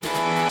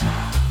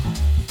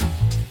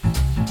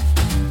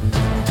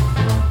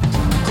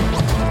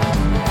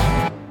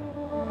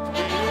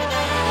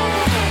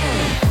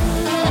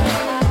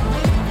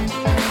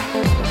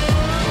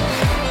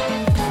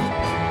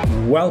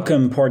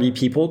Welcome, party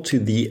people, to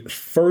the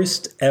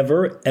first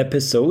ever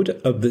episode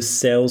of The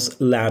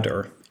Sales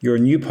Ladder, your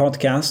new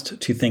podcast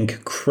to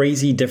think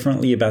crazy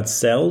differently about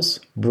sales,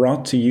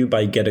 brought to you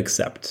by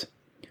GetAccept.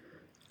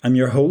 I'm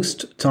your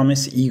host,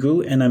 Thomas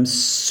Igu, and I'm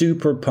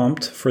super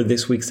pumped for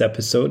this week's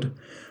episode,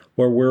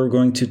 where we're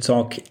going to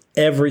talk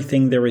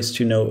everything there is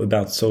to know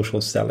about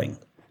social selling.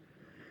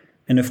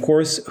 And of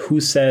course, who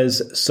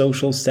says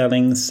social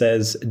selling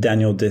says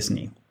Daniel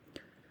Disney,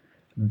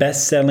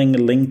 best-selling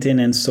LinkedIn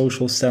and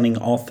social selling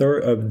author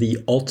of The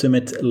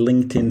Ultimate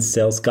LinkedIn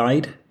Sales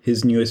Guide,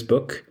 his newest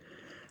book,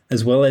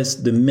 as well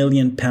as the £1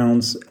 Million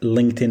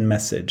LinkedIn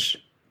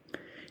Message.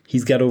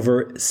 He's got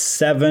over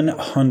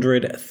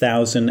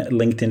 700,000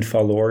 LinkedIn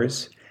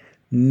followers,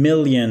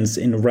 millions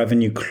in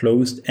revenue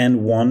closed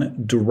and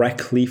won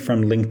directly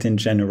from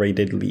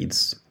LinkedIn-generated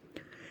leads.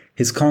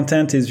 His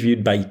content is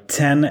viewed by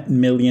 10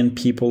 million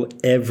people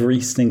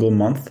every single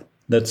month.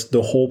 That's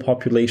the whole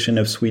population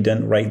of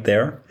Sweden right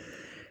there.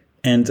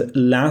 And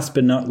last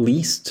but not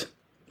least,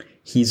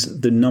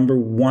 he's the number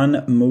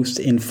one most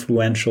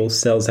influential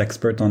sales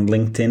expert on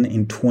LinkedIn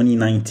in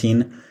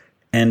 2019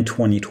 and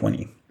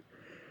 2020.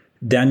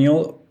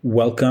 Daniel,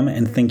 welcome,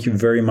 and thank you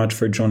very much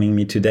for joining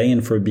me today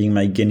and for being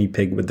my guinea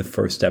pig with the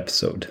first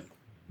episode.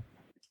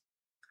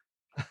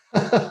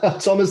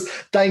 Thomas,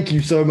 thank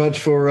you so much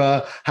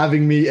for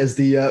having me as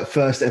the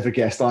first ever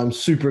guest. I'm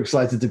super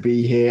excited to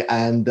be here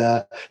and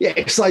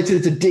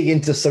excited to dig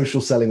into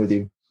social selling with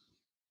you.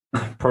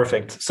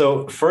 Perfect.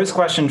 So first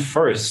question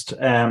first,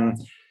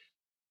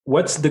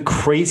 what's the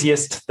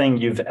craziest thing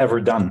you've ever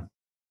done?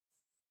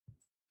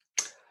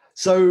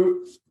 So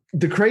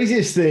the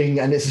craziest thing,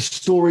 and it's a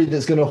story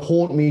that's going to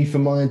haunt me for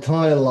my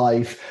entire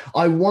life.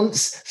 I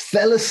once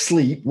fell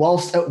asleep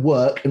whilst at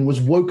work and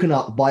was woken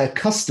up by a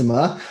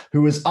customer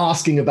who was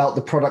asking about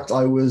the product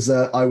I was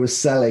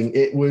selling.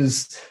 It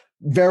was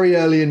very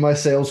early in my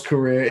sales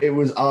career. It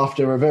was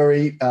after a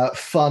very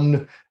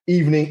fun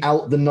evening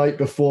out the night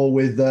before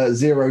with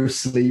zero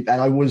sleep,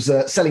 and I was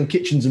selling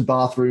kitchens and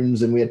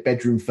bathrooms, and we had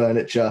bedroom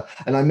furniture,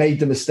 and I made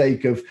the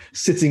mistake of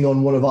sitting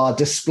on one of our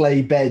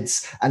display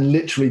beds and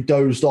literally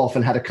dozed off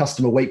and had a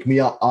customer wake me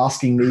up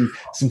asking me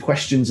some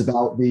questions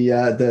about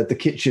the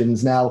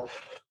kitchens. Now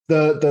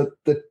the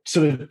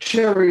sort of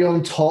cherry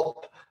on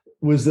top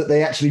was that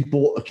they actually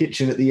bought a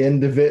kitchen at the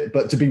end of it,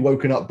 but to be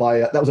woken up by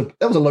that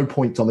was a low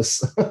point,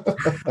 Thomas.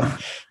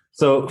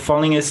 So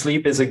falling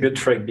asleep is a good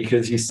trick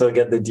because you still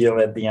get the deal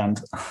at the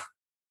end.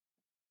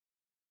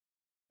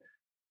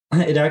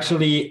 It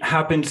actually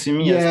happened to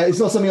me. Yeah, it's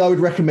not something I would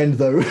recommend,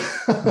 though.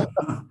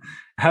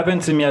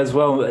 Happened to me as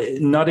well,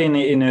 not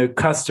in a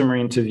customer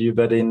interview,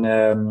 but in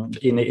an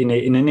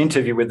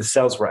interview with a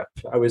sales rep.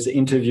 I was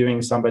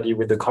interviewing somebody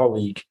with a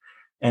colleague,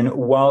 and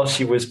while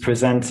she was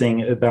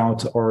presenting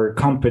about our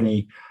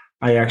company,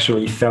 I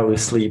actually fell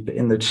asleep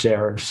in the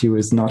chair. She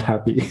was not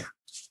happy.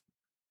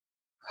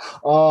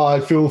 Oh,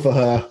 I feel for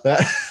her.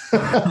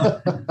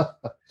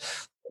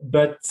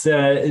 But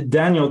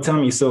Daniel, tell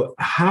me, so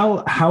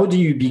how do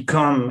you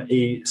become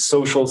a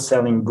social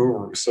selling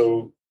guru?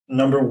 So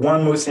number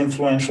one most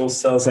influential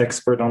sales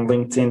expert on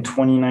LinkedIn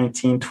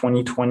 2019,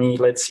 2020.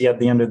 Let's see at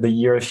the end of the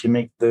year if you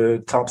make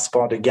the top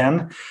spot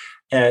again.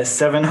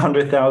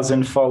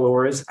 700,000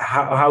 followers.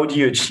 How do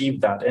you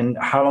achieve that? And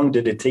how long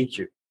did it take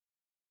you?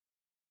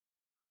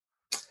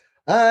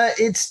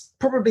 It's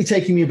probably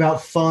taking me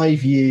about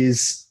 5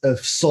 years of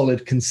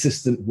solid,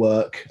 consistent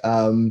work.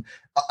 I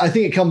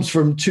think it comes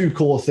from two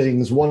core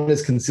things. One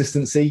is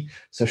consistency,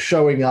 so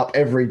showing up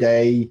every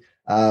day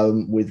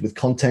with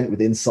content,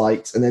 with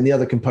insights. And then the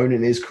other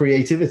component is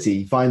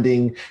creativity,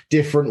 finding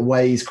different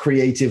ways,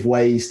 creative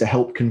ways to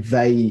help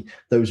convey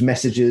those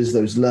messages,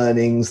 those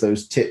learnings,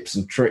 those tips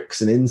and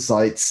tricks and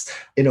insights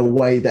in a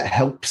way that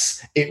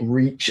helps it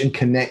reach and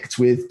connect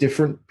with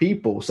different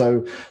people.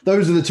 So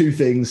those are the two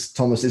things,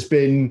 Thomas. It's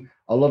been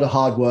a lot of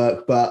hard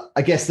work, but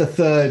I guess the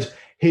third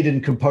hidden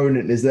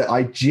component is that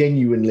I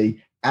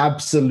genuinely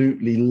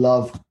absolutely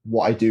love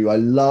what I do. I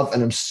love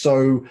and I'm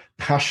so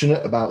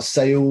passionate about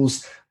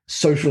sales,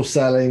 social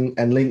selling,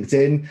 and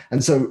LinkedIn.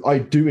 And so I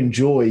do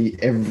enjoy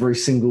every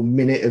single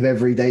minute of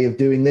every day of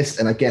doing this.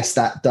 And I guess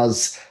that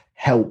does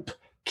help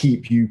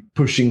keep you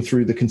pushing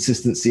through the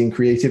consistency and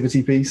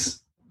creativity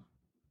piece.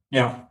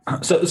 Yeah.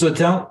 So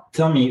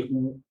tell me,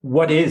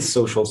 what is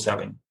social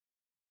selling?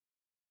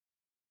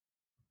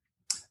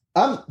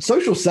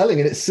 Social selling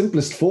in its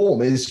simplest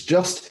form is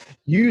just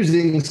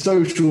using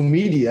social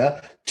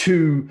media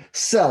to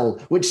sell,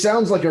 which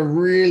sounds like a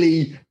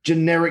really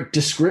generic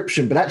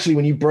description, but actually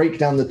when you break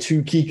down the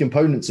two key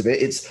components of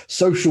it, it's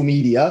social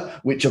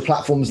media, which are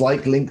platforms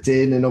like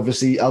LinkedIn and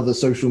obviously other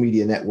social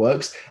media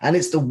networks, and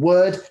it's the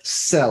word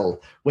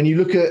sell. When you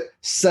look at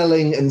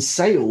selling and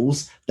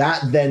sales,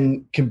 that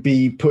then can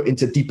be put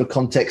into deeper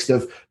context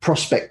of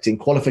prospecting,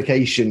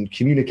 qualification,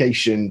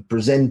 communication,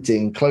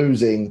 presenting,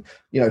 closing,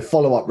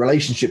 follow-up,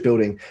 relationship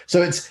building.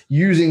 So it's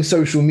using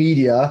social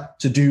media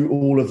to do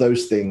all of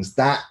those things.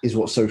 That is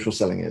what social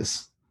selling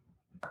is.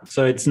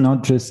 So it's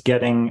not just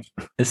getting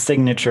a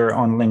signature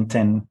on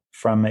LinkedIn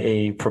from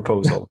a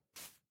proposal.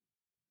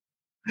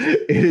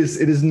 It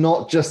is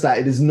not just that.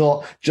 It is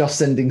not just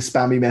sending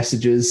spammy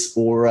messages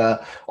or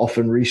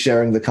often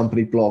resharing the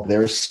company blog.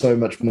 There is so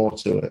much more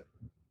to it.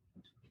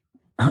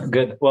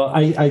 Good. Well,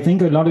 I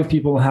think a lot of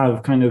people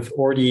have kind of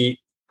already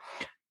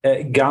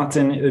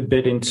gotten a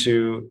bit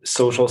into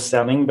social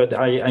selling, but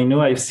I know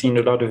I've seen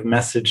a lot of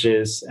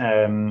messages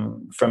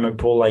from a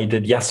poll I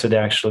did yesterday,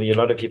 actually, a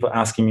lot of people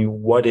asking me,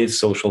 what is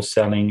social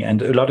selling?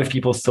 And a lot of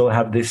people still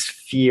have this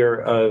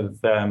fear of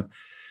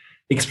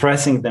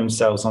expressing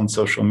themselves on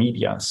social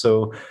media.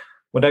 So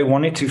what I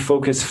wanted to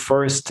focus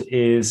first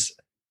is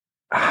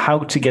how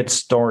to get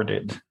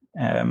started.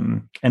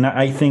 And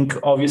I think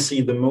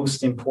obviously the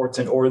most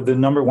important, or the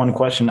number one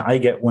question I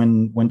get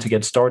when to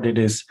get started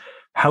is,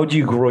 how do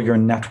you grow your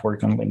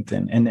network on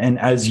LinkedIn? And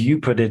as you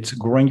put it,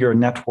 growing your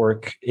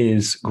network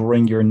is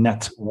growing your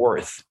net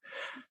worth.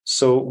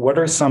 So what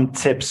are some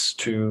tips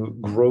to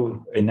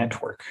grow a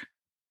network?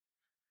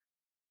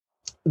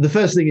 The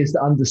first thing is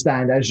to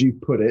understand, as you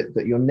put it,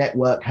 that your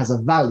network has a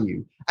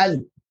value,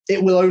 and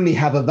it will only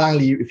have a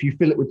value if you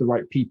fill it with the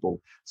right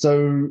people.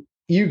 So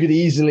you could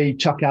easily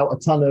chuck out a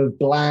ton of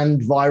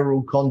bland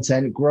viral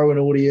content, grow an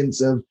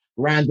audience of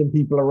random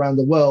people around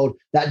the world.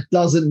 That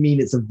doesn't mean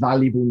it's a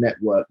valuable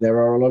network. There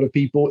are a lot of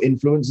people,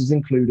 influencers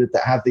included,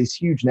 that have these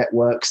huge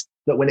networks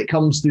that when it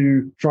comes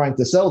to trying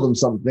to sell them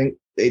something,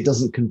 it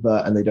doesn't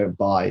convert and they don't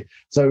buy.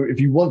 So if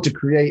you want to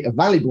create a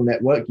valuable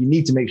network, you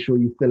need to make sure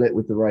you fill it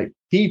with the right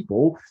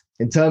people.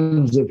 In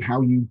terms of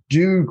how you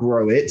do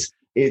grow it,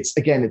 it's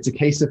a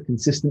case of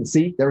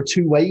consistency. There are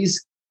two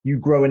ways you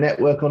grow a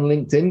network on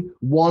LinkedIn.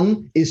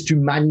 One is to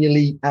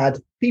manually add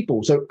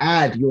people. So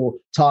add your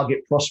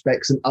target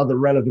prospects and other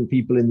relevant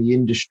people in the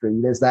industry.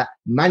 There's that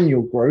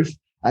manual growth.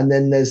 And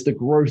then there's the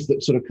growth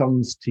that sort of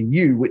comes to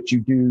you, which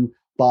you do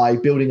by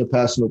building a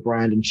personal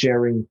brand and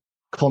sharing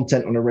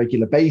content on a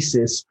regular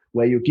basis,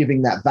 where you're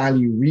giving that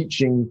value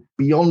reaching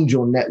beyond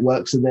your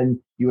network. So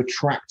then you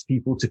attract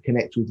people to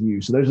connect with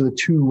you. So those are the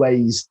two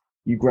ways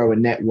you grow a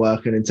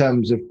network. And in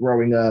terms of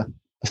growing a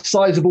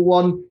sizable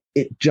one,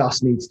 it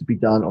just needs to be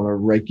done on a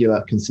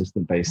regular,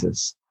 consistent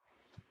basis.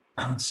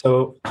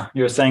 So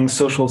you're saying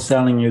social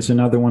selling is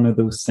another one of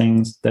those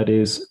things that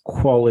is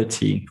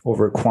quality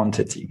over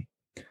quantity.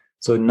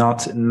 So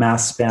not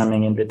mass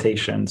spamming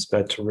invitations,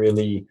 but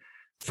really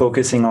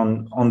focusing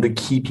on the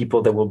key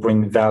people that will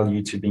bring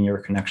value to being your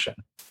connection.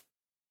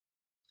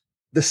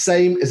 The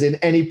same as in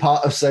any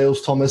part of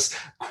sales, Thomas,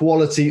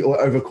 quality or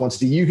over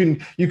quantity. You can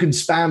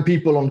spam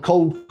people on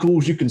cold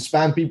calls, you can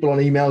spam people on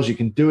emails, you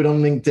can do it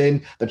on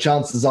LinkedIn. The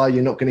chances are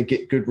you're not going to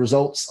get good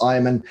results. I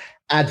am an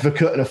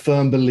advocate and a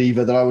firm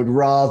believer that I would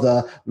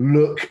rather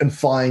look and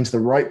find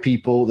the right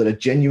people that are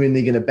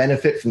genuinely going to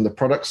benefit from the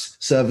products,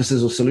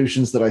 services, or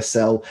solutions that I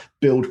sell,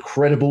 build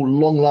credible,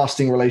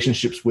 long-lasting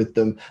relationships with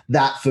them.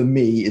 That, for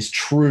me, is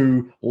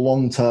true,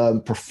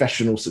 long-term,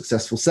 professional,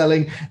 successful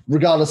selling.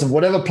 Regardless of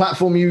whatever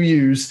platform you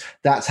use,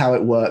 that's how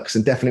it works.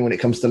 And definitely when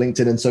it comes to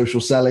LinkedIn and social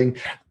selling,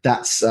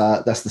 that's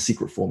the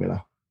secret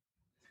formula.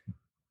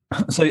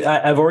 So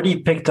I've already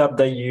picked up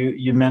that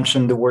you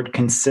mentioned the word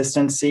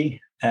consistency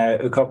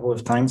a couple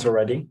of times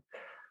already.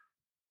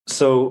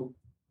 So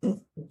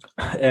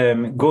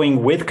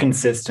going with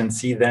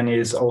consistency then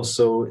is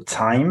also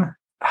time.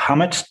 How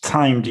much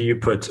time do you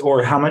put,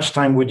 or how much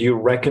time would you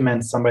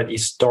recommend somebody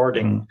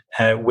starting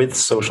with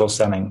social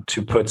selling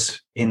to put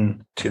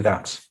into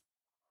that?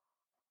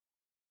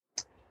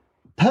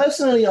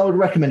 Personally, I would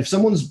recommend, if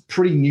someone's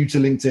pretty new to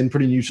LinkedIn,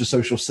 pretty new to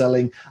social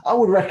selling, I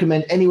would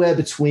recommend anywhere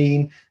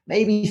between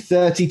maybe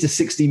 30 to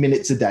 60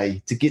 minutes a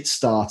day to get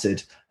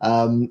started.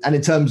 And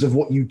in terms of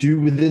what you do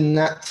within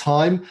that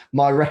time,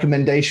 my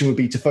recommendation would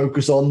be to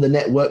focus on the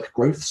network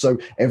growth. So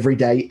every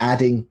day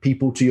adding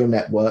people to your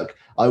network.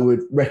 I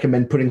would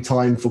recommend putting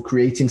time for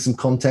creating some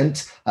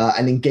content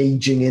and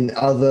engaging in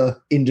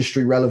other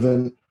industry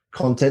relevant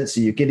content. So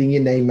you're getting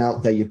your name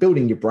out there, you're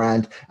building your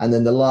brand. And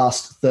then the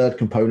third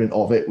component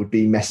of it would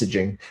be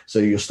messaging. So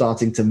you're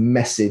starting to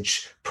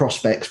message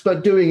prospects,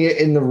 but doing it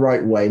in the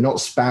right way, not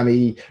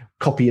spammy,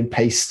 copy and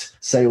paste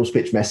sales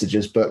pitch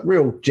messages, but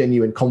real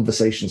genuine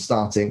conversation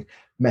starting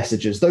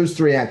messages. Those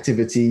three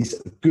activities,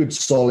 good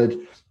solid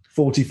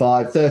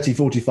 45,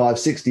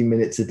 60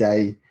 minutes a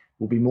day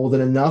will be more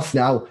than enough.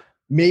 Now,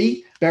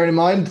 me, bearing in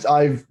mind,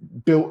 I've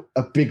built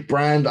a big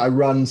brand. I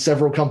run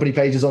several company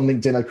pages on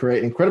LinkedIn. I create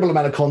an incredible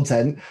amount of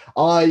content.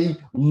 I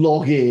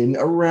log in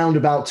around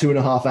about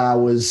 2.5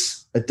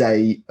 hours a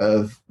day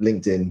of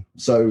LinkedIn.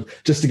 So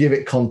just to give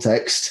it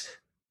context,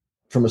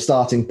 from a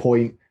starting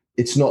point,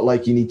 it's not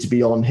like you need to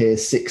be on here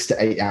 6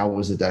 to 8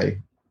 hours a day.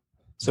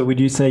 So would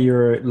you say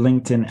you're a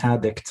LinkedIn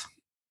addict?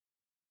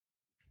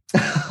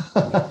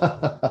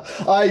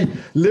 I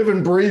live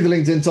and breathe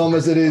LinkedIn,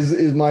 Thomas. It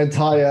is my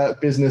entire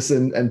business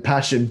and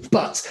passion,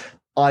 but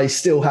I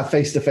still have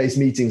face-to-face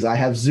meetings. I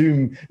have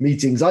Zoom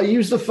meetings. I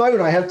use the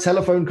phone. I have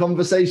telephone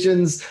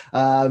conversations.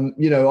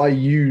 I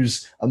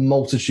use a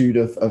multitude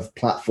of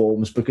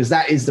platforms because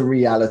that is the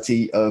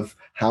reality of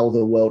how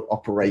the world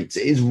operates.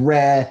 It is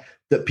rare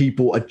that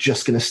people are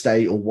just going to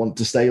stay or want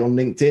to stay on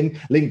LinkedIn.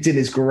 LinkedIn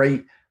is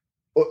great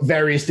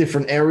various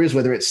different areas,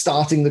 whether it's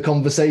starting the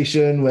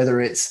conversation, whether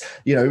it's,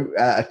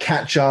 a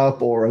catch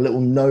up or a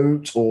little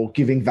note or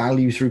giving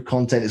value through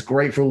content. It's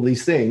great for all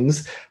these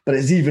things, but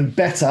it's even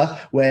better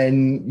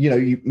when,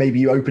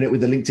 you open it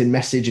with a LinkedIn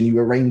message and you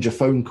arrange a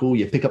phone call,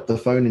 you pick up the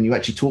phone and you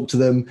actually talk to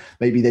them.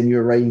 Maybe then you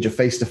arrange a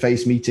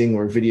face-to-face meeting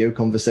or a video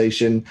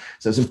conversation.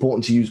 So it's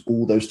important to use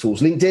all those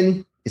tools.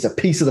 LinkedIn is a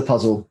piece of the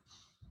puzzle.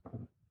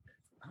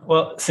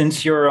 Well,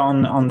 since you're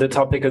on the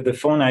topic of the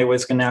phone, I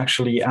was going to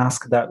actually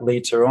ask that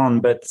later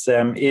on. But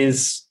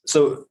is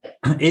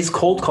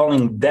cold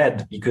calling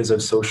dead because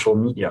of social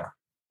media?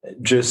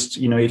 Just,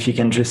 if you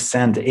can just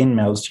send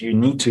emails, you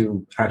need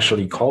to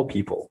actually call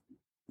people.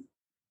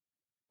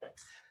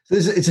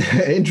 It's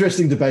an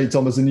interesting debate,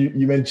 Thomas, and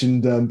you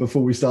mentioned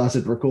before we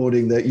started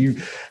recording that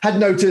you had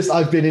noticed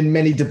I've been in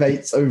many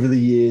debates over the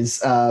years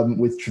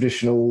with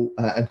traditional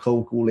and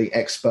cold calling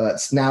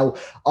experts. Now,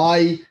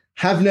 I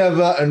have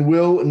never and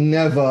will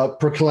never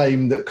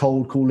proclaim that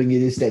cold calling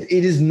is dead.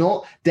 It is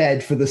not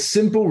dead for the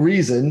simple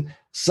reason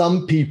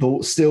some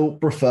people still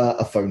prefer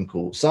a phone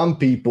call. Some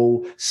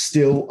people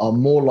still are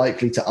more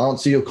likely to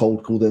answer your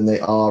cold call than they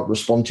are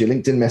respond to your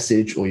LinkedIn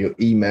message or your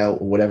email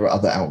or whatever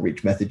other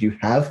outreach method you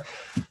have.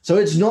 So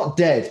it's not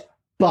dead,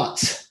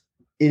 but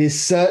it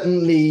is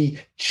certainly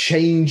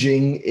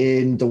changing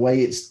in the way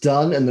it's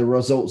done and the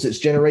results it's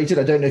generated.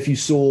 I don't know if you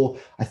saw,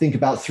 I think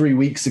about 3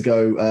 weeks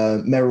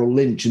ago, Merrill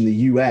Lynch in the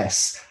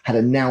US had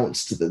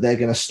announced that they're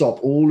going to stop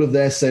all of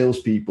their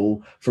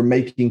salespeople from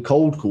making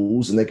cold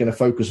calls, and they're going to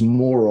focus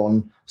more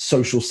on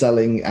social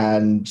selling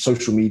and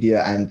social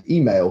media and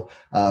email.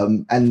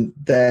 And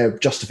their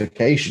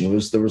justification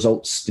was the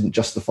results didn't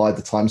justify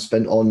the time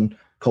spent on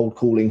cold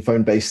calling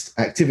phone-based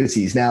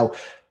activities. Now,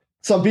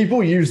 some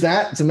people use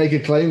that to make a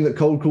claim that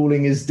cold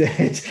calling is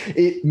dead.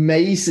 It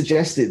may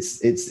suggest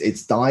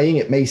it's dying.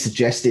 It may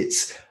suggest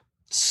it's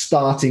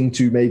starting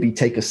to maybe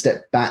take a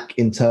step back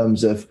in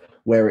terms of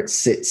where it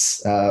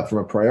sits from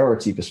a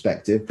priority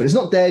perspective. But it's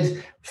not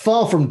dead,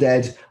 far from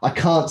dead. I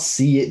can't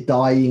see it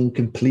dying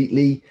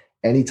completely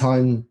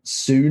anytime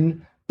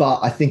soon. But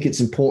I think it's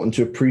important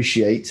to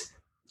appreciate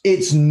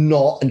it's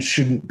not and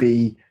shouldn't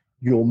be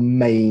your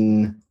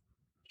main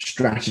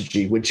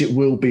strategy, which it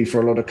will be for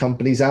a lot of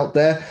companies out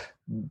there.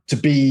 To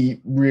be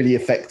really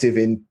effective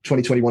in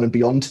 2021 and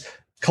beyond,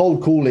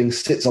 cold calling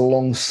sits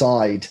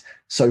alongside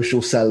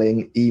social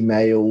selling,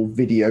 email,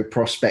 video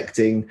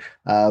prospecting.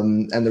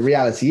 And the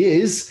reality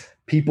is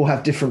people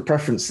have different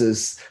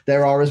preferences.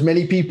 There are as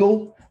many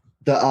people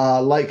that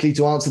are likely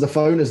to answer the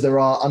phone as there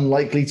are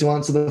unlikely to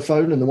answer the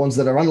phone. And the ones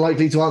that are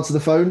unlikely to answer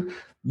the phone,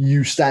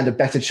 you stand a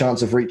better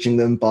chance of reaching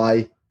them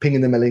by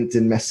pinging them a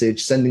LinkedIn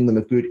message, sending them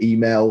a good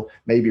email,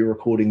 maybe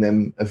recording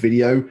them a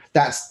video.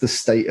 That's the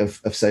state of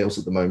sales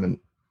at the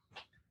moment.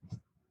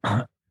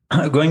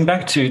 Going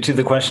back to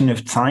the question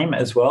of time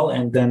as well,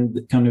 and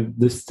then kind of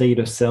the state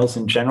of sales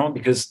in general,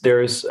 because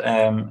there's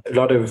a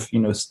lot of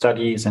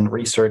studies and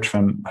research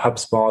from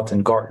HubSpot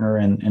and Gartner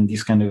and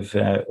these kind of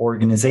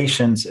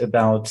organizations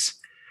about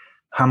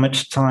how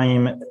much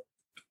time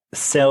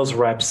sales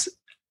reps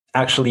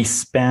actually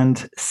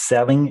spend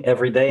selling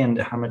every day and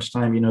how much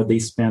time they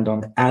spend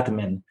on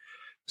admin.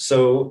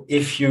 So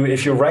if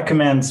you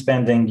recommend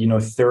spending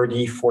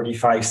 30,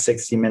 45,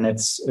 60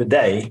 minutes a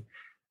day,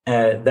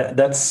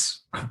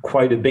 that's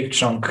quite a big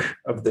chunk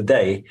of the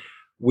day.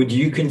 Would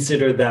you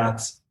consider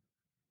that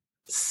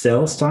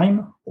sales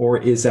time, or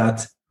is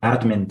that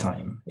admin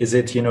time? Is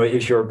it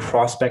if you're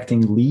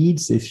prospecting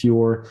leads, if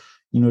you're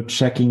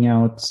checking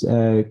out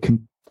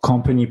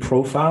company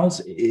profiles,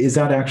 is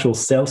that actual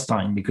sales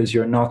time? Because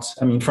you're not,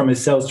 from a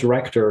sales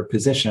director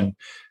position,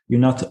 you're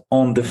not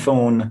on the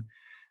phone,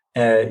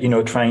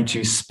 trying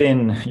to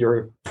spin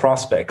your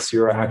prospects.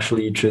 You're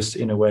actually just,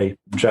 in a way,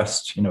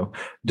 just,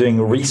 doing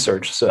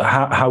research. So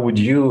how would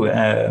you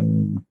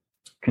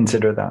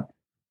consider that?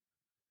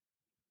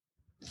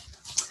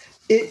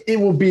 It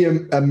will be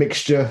a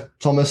mixture,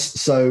 Thomas.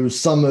 So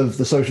some of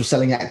the social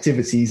selling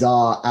activities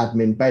are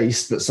admin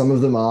based, but some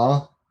of them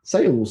are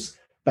sales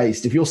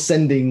based. If you're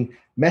sending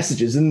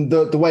messages, and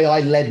the way I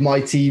led my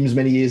teams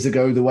many years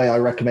ago, the way I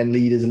recommend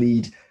leaders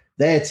lead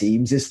their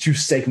teams is to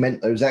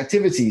segment those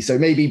activities. So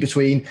maybe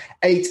between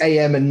 8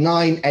 a.m. and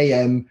 9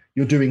 a.m.,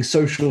 you're doing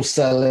social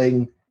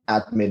selling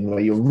admin,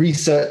 where you're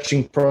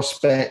researching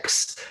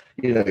prospects,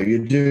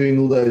 you're doing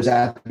all those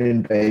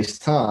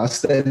admin-based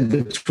tasks. Then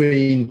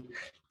between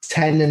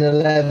 10 and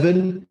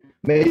 11,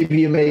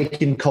 maybe you're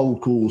making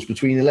cold calls.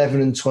 Between 11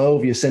 and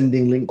 12, you're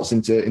sending links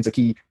into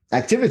key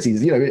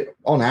activities.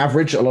 On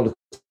average, a lot of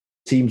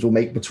teams will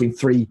make between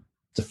 3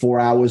 to 4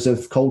 hours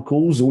of cold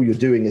calls. All you're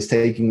doing is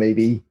taking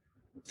maybe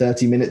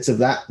 30 minutes of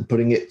that and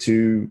putting it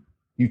to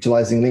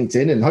utilizing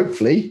LinkedIn and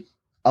hopefully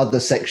other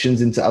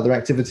sections into other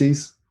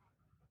activities.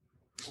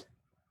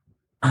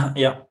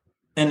 Yeah.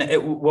 And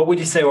what would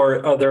you say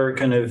are other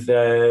kind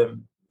of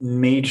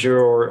major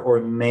or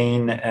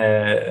main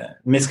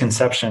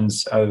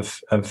misconceptions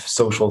of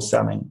social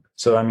selling?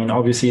 So,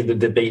 obviously the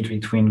debate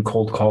between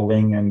cold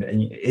calling and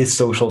is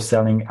social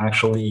selling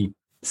actually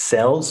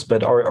sales,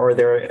 but are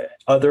there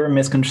other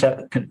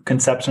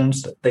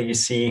misconceptions that you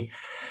see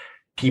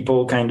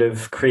people kind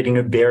of creating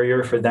a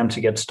barrier for them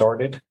to get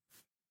started?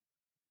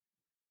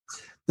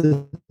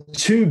 The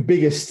two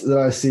biggest that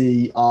I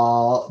see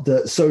are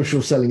that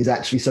social selling is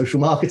actually social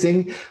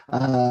marketing.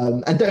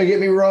 And don't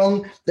get me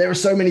wrong, there are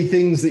so many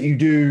things that you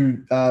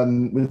do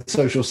with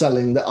social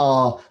selling that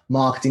are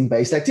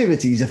marketing-based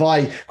activities. If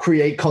I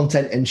create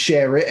content and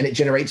share it and it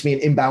generates me an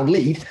inbound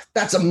lead,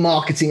 that's a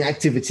marketing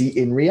activity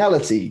in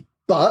reality.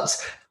 But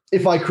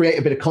if I create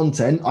a bit of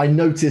content, I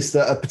notice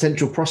that a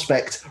potential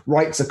prospect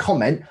writes a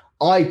comment,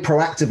 I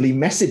proactively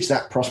message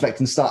that prospect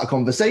and start a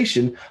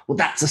conversation, well,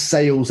 that's a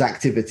sales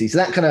activity. So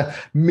that kind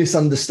of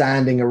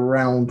misunderstanding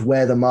around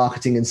where the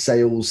marketing and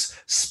sales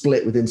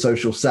split within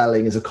social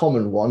selling is a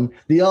common one.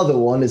 The other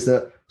one is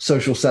that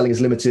social selling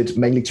is limited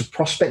mainly to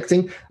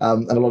prospecting.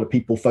 And a lot of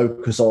people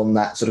focus on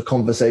that sort of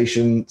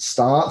conversation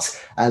start,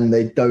 and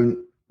they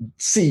don't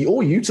see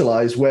or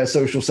utilize where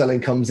social selling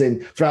comes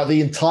in throughout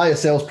the entire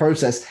sales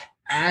process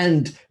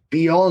and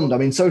beyond. I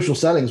mean, social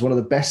selling is one of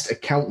the best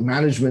account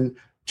management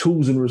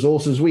tools and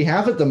resources we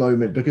have at the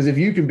moment, because if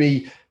you can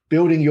be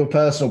building your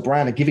personal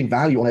brand and giving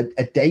value on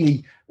a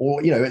daily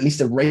or, at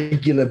least a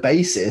regular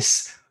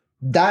basis,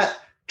 that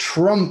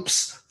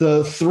trumps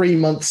the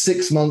 3-month,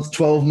 6-month,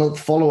 12-month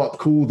follow-up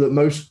call that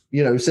most,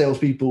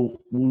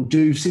 salespeople will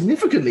do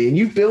significantly. And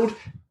you've built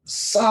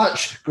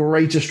such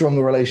greater,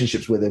 stronger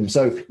relationships with them.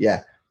 So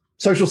yeah,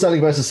 social selling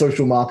versus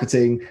social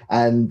marketing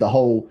and the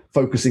whole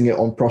focusing it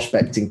on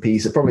prospecting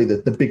piece are probably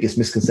the biggest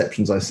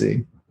misconceptions I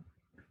see.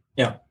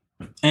 Yeah.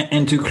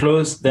 And to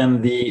close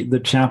then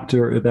the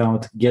chapter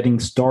about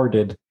getting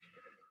started,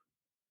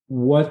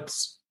 what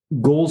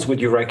goals would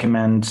you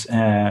recommend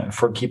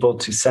for people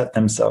to set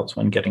themselves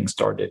when getting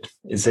started?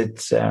 Is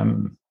it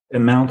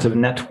amount of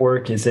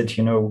network? Is it,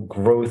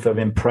 growth of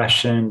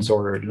impressions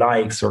or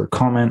likes or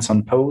comments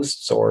on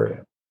posts?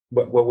 Or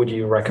what would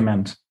you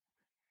recommend?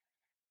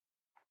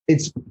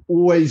 It's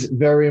always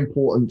very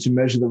important to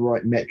measure the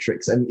right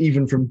metrics. And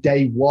even from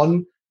day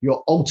one,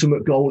 your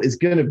ultimate goal is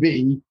going to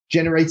be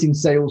generating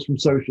sales from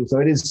social. So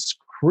it is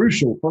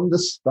crucial from the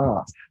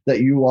start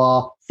that you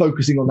are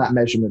focusing on that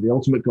measurement. The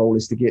ultimate goal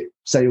is to get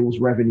sales,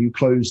 revenue,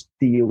 closed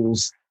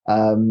deals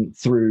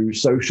through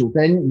social.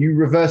 Then you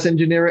reverse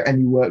engineer it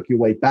and you work your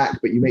way back,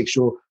 but you make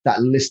sure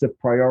that list of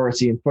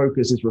priority and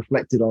focus is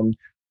reflected on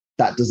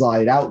that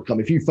desired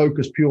outcome. If you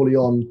focus purely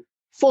on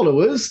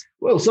followers,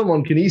 well,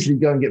 someone can easily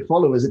go and get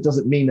followers. It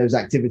doesn't mean those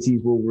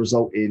activities will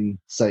result in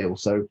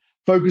sales. So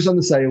focus on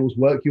the sales,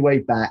 work your way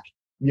back.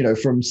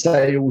 From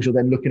sales, you're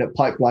then looking at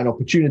pipeline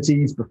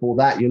opportunities. Before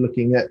that, you're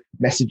looking at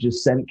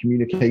messages sent,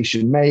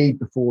 communication made.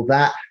 Before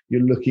that,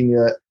 you're looking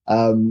at,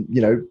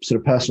 sort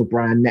of personal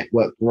brand,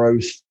 network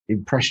growth,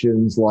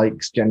 impressions,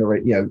 likes,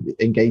 generate,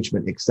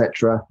 engagement,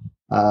 etc.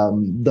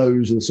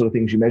 Those are the sort of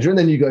things you measure. And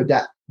then you go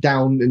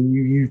down and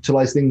you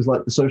utilize things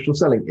like the social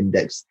selling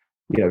index.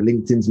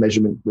 LinkedIn's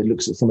measurement, it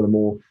looks at some of the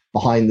more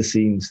behind the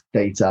scenes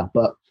data,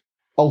 but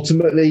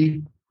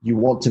ultimately you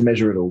want to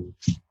measure it all.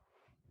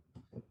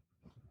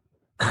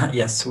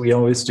 Yes, we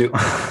always do.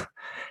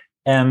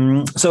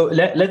 So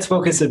let's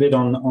focus a bit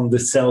on the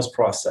sales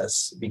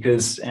process,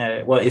 because,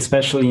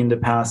 especially in the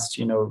past,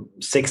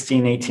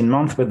 16, 18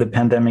 months with the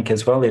pandemic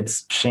as well,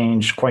 it's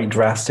changed quite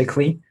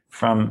drastically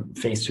from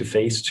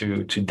face-to-face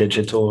to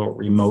digital or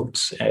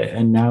remote.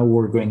 And now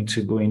we're going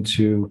to go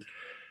into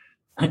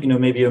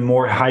maybe a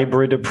more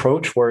hybrid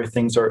approach where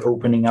things are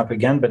opening up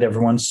again, but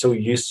everyone's so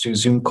used to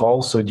Zoom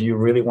calls. So do you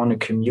really want to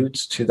commute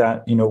to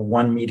that,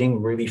 one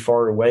meeting really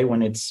far away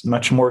when it's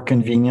much more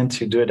convenient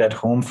to do it at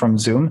home from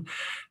Zoom?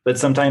 But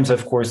sometimes,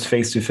 of course,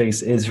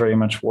 face-to-face is very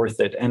much worth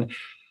it. And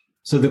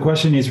so the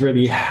question is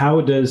really,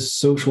 how does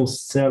social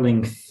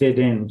selling fit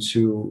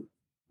into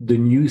the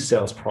new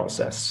sales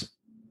process?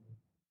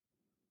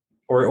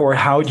 Or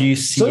how do you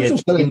see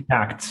it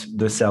impact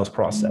the sales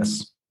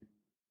process?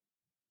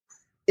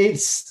 It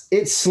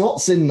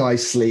slots in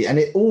nicely, and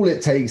all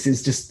it takes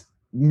is just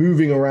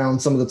moving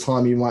around some of the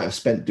time you might have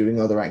spent doing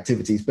other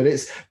activities. But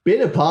it's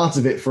been a part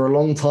of it for a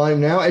long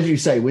time now. As you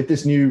say, with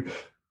this new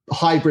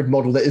hybrid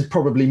model that is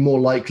probably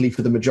more likely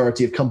for the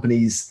majority of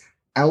companies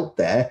out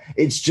there,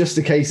 it's just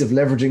a case of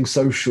leveraging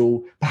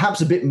social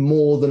perhaps a bit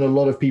more than a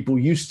lot of people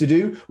used to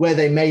do, where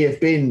they may have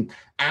been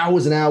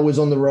hours and hours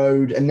on the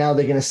road, and now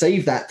they're going to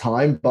save that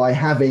time by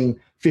having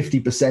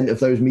 50%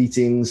 of those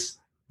meetings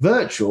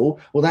virtual.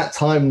 Well, that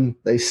time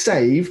they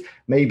save,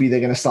 maybe they're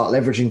going to start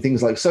leveraging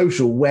things like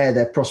social, where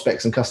their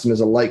prospects and customers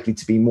are likely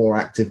to be more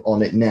active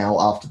on it now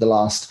after the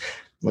last,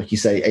 like you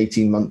say,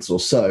 18 months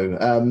or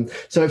so.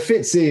 So it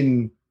fits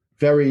in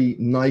very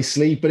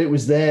nicely, but it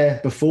was there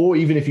before.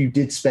 Even if you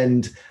did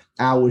spend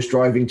hours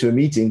driving to a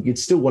meeting, you'd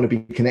still want to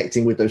be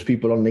connecting with those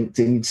people on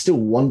LinkedIn. You'd still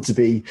want to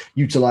be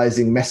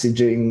utilizing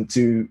messaging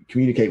to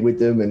communicate with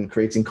them and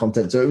creating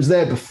content. So it was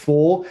there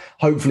before.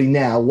 Hopefully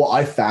now what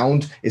I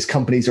found is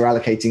companies are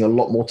allocating a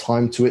lot more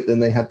time to it than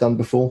they had done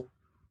before.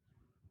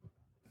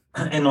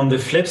 And on the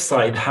flip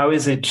side, how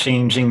is it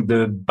changing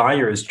the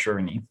buyer's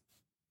journey?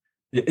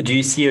 Do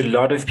you see a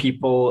lot of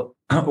people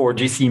or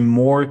do you see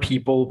more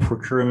people,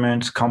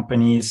 procurement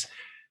companies,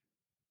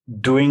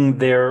 doing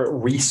their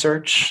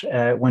research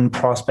when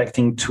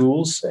prospecting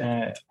tools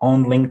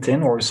on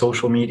LinkedIn or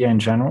social media in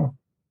general?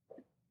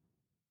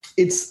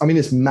 It's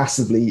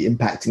massively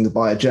impacting the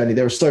buyer journey.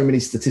 There are so many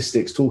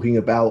statistics talking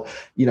about,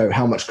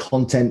 how much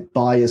content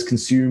buyers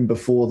consume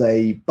before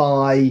they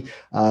buy,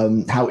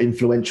 how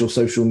influential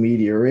social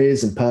media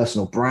is, and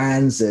personal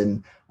brands,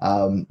 and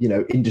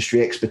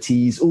industry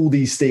expertise. All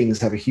these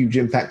things have a huge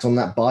impact on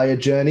that buyer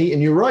journey.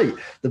 And you're right,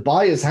 the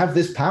buyers have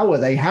this power.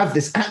 They have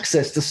this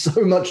access to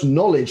so much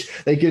knowledge.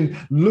 They can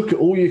look at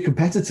all your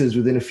competitors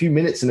within a few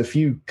minutes and a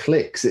few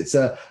clicks. It's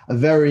a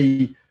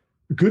very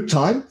good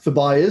time for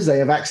buyers. They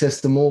have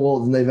access to more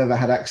than they've ever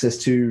had access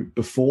to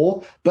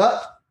before.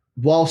 But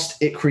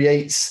whilst it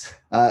creates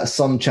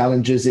some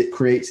challenges, it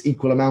creates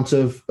equal amount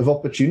of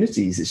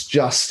opportunities. It's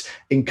just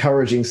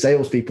encouraging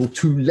salespeople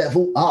to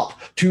level up,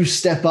 to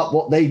step up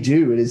what they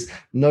do. It is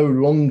no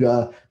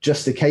longer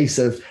just a case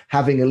of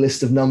having a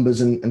list of numbers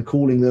and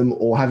calling them,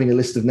 or having a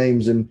list of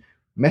names and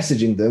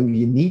messaging them.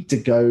 You need to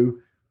go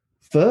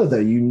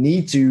further. You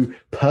need to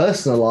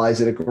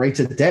personalize at a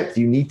greater depth.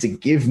 You need to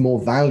give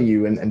more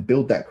value and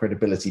build that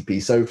credibility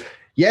piece. So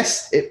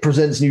yes, it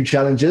presents new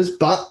challenges,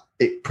 but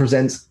it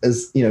presents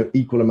as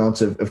equal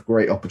amount of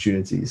great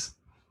opportunities.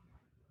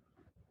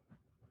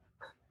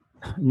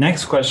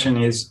 Next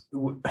question is,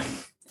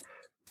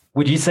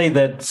 would you say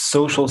that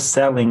social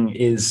selling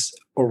is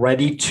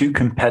already too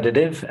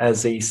competitive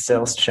as a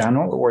sales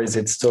channel, or is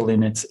it still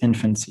in its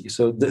infancy?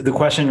 So the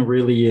question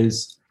really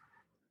is,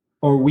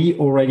 are we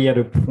already at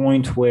a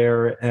point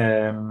where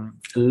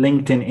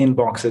LinkedIn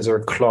inboxes are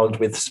clogged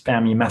with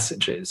spammy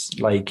messages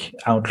like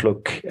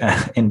Outlook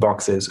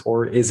inboxes,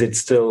 or is it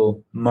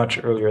still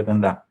much earlier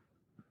than that?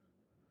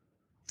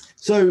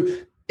 So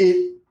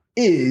it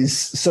is.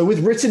 So with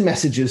written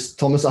messages,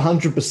 Thomas,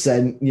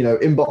 100%,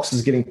 inbox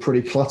is getting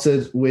pretty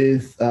cluttered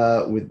with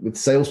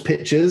sales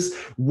pitches.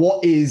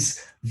 What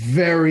is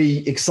very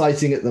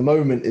exciting at the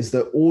moment is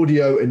that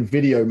audio and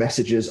video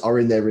messages are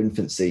in their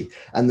infancy,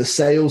 and the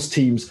sales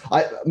teams,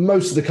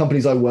 most of the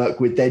companies I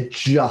work with, they're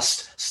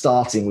just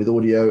starting with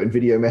audio and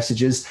video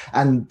messages,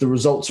 and the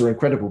results are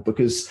incredible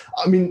because,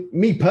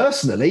 me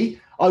personally,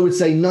 I would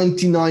say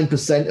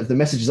 99% of the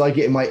messages I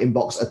get in my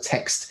inbox are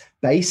text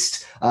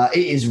based.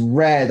 It is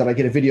rare that I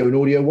get a video and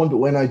audio one, but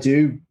when I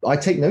do, I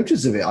take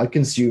notice of it. I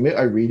consume it.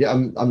 I read it.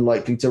 I'm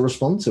likely to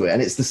respond to it.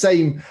 And it's the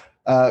same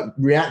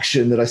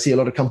reaction that I see a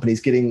lot of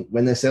companies getting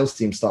when their sales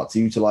teams start to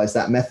utilize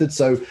that method.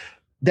 So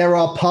there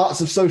are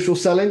parts of social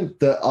selling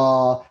that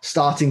are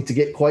starting to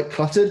get quite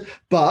cluttered,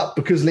 but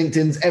because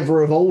LinkedIn's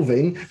ever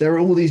evolving, there are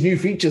all these new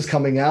features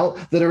coming out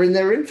that are in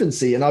their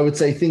infancy. And I would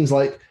say things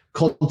like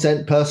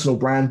content, personal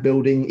brand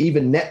building,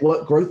 even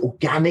network growth,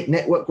 organic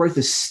network growth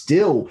is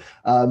still,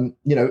 in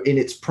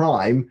its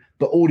prime,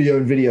 but audio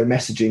and video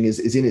messaging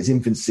is in its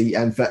infancy.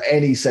 And for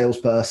any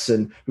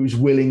salesperson who's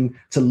willing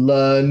to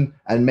learn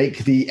and make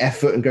the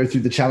effort and go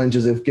through the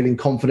challenges of getting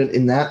confident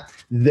in that,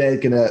 they're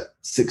going to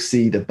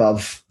succeed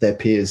above their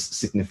peers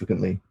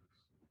significantly.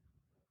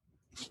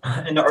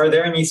 And are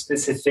there any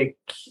specific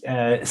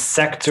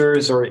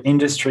sectors or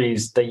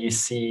industries that you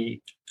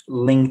see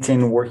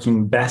LinkedIn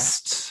working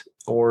best,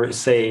 or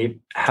say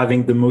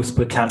having the most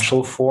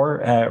potential for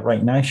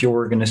right now, if you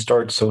were going to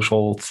start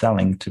social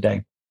selling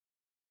today?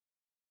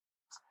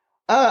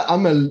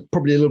 I'm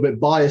probably a little bit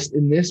biased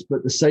in this,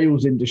 but the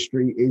sales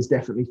industry is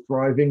definitely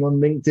thriving on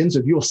LinkedIn. So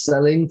if you're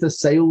selling to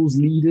sales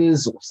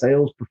leaders or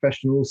sales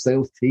professionals,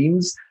 sales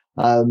teams,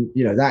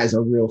 that is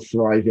a real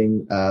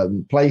thriving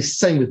place.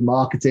 Same with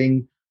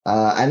marketing,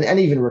 and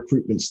even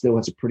recruitment still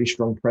has a pretty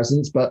strong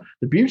presence. But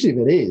the beauty of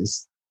it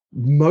is,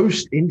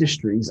 most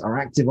industries are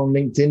active on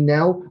LinkedIn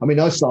now.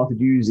 I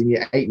started using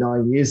it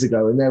 8-9 years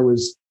ago, and there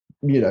was,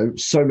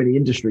 so many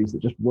industries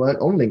that just weren't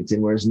on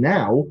LinkedIn. Whereas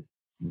now,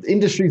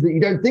 industries that you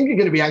don't think are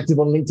going to be active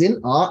on LinkedIn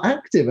are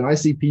active. And I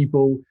see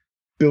people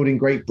building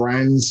great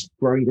brands,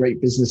 growing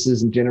great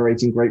businesses, and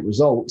generating great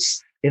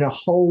results in a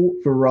whole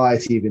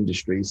variety of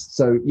industries.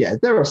 So yeah,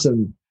 there are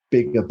some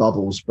bigger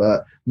bubbles,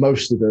 but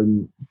most of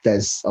them,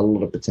 there's a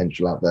lot of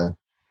potential out there.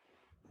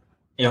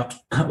 Yeah,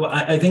 well,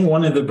 I think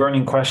one of the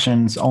burning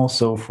questions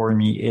also for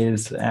me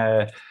is,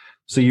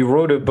 so you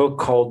wrote a book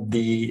called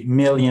The £1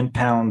 Million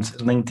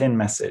LinkedIn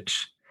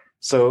Message.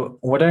 So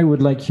what I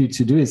would like you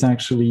to do is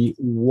actually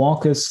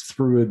walk us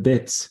through a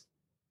bit.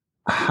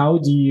 How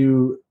do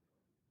you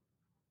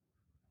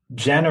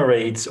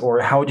generate,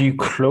 or how do you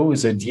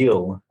close a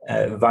deal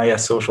via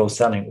social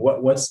selling?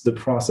 What's the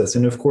process?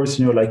 And of course,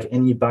 like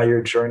any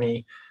buyer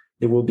journey,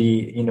 there will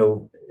be,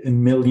 a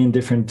million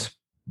different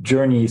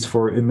journeys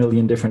for a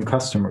million different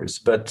customers.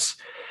 But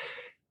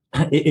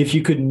if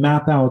you could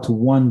map out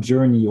one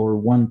journey or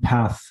one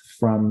path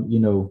from,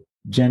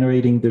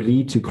 generating the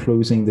lead to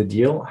closing the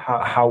deal,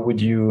 how would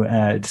you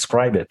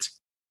describe it?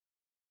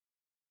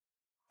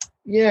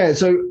 Yeah,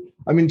 so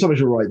Thomas,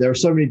 you're right. There are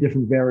so many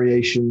different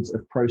variations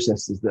of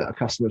processes that a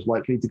customer is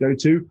likely to go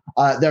to.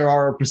 There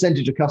are a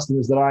percentage of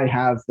customers that I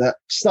have that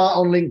start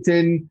on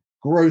LinkedIn,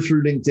 grow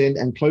through LinkedIn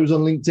and close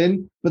on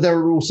LinkedIn. But there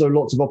are also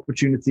lots of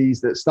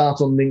opportunities that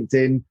start on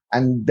LinkedIn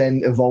and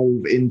then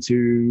evolve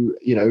into,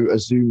 a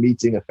Zoom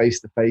meeting, a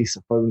face-to-face,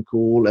 a phone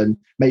call, and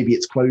maybe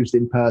it's closed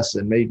in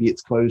person, maybe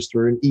it's closed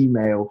through an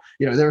email.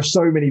 There are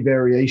so many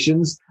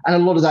variations, and a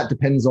lot of that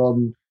depends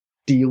on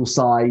deal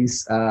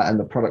size and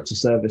the product or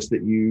service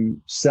that you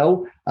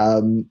sell.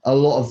 A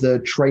lot of the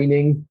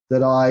training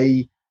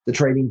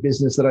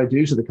business that I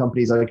do, so the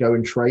companies I go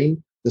and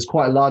train, there's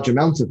quite a large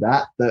amount of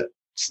that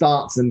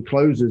starts and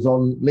closes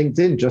on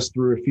LinkedIn just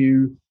through a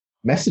few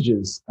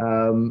messages.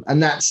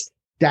 And that's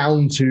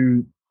down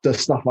to the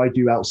stuff I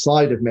do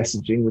outside of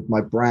messaging with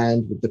my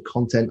brand, with the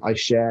content I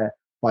share.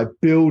 By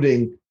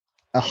building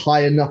a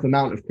high enough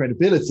amount of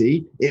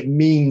credibility, it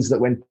means that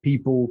when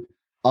people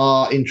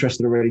are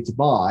interested or ready to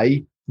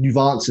buy, you've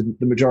answered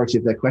the majority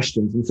of their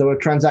questions. And so a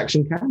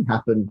transaction can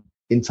happen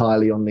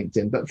entirely on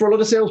LinkedIn. But for a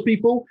lot of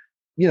salespeople,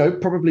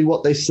 probably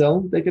what they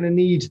sell, they're going to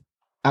need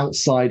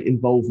outside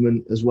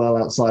involvement as well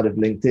outside of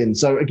LinkedIn.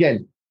 So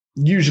again,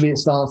 usually it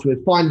starts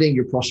with finding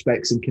your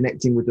prospects and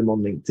connecting with them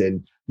on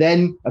LinkedIn.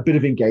 Then a bit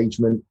of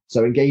engagement.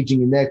 So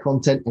engaging in their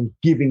content and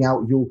giving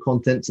out your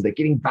content. So they're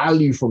getting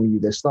value from you.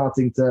 They're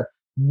starting to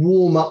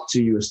warm up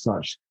to you as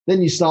such.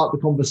 Then you start the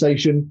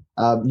conversation,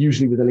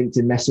 usually with a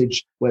LinkedIn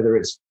message, whether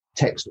it's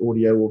text,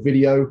 audio, or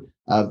video.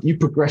 You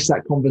progress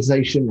that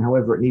conversation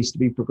however it needs to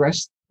be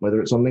progressed, whether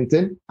it's on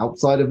LinkedIn,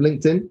 outside of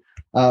LinkedIn.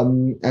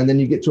 And then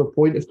you get to a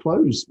point of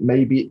close.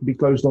 Maybe it can be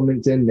closed on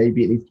LinkedIn.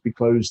 Maybe it needs to be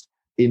closed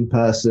in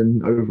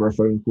person, over a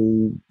phone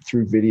call,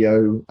 through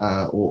video,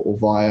 or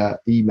via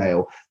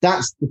email.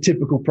 That's the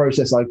typical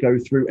process I go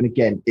through. And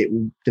again, it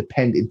will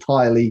depend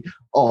entirely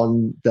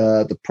on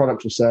the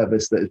product or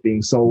service that is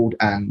being sold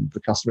and the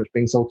customer it's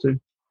being sold to.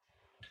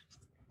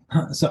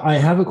 So I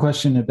have a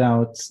question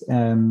about,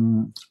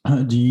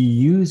 do you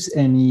use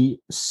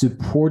any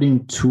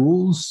supporting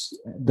tools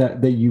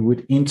that you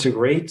would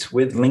integrate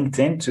with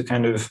LinkedIn to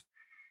kind of,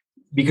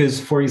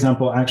 because, for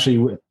example,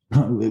 actually,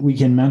 we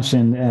can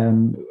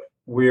mention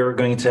we're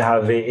going to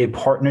have a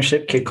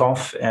partnership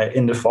kickoff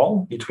in the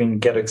fall between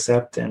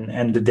GetAccept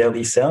and the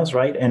Daily Sales,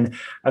 right? And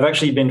I've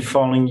actually been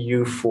following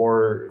you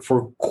for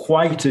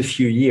quite a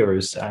few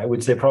years. I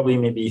would say probably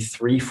maybe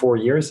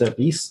 3-4 years at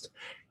least.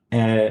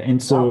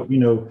 And so,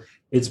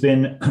 it's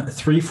been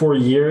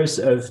 3-4 years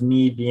of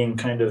me being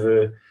kind of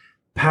a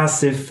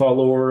passive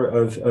follower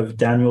of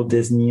Daniel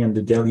Disney and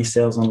the Daily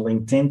Sales on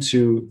LinkedIn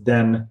to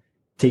then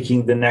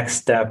taking the next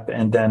step.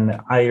 And then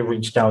I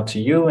reached out to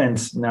you,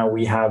 and now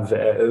we have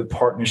a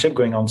partnership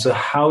going on. So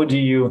how do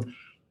you,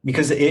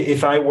 because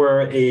if I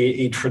were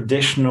a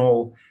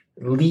traditional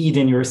lead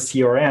in your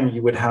CRM,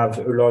 you would have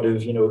a lot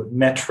of,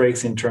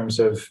 metrics in terms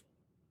of,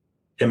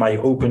 am I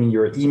opening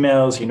your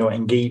emails,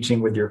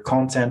 engaging with your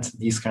content,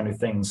 these kind of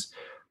things.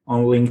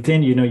 On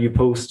LinkedIn, you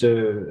post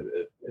a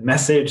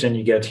message and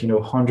you get,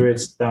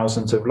 hundreds,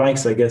 thousands of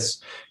likes. I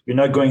guess you're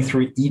not going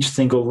through each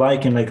single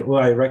like and like, oh,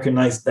 I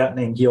recognize that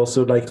name. He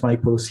also liked my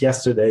post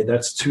yesterday.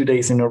 That's 2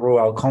 days in a row.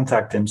 I'll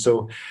contact him.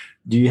 So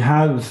do you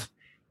have,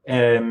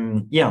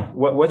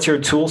 what's your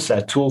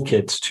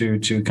toolkit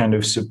to kind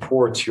of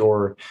support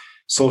your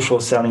social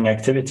selling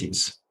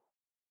activities?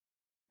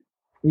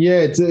 Yeah,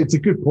 it's a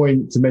good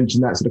point to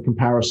mention that sort of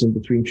comparison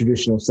between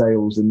traditional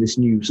sales and this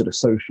new sort of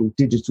social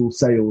digital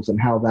sales and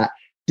how that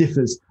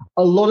differs.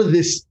 A lot of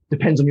this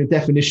depends on your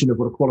definition of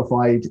what a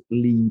qualified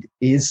lead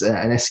is,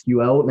 an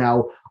SQL.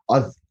 Now,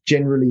 I've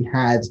generally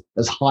had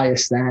as high a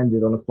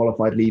standard on a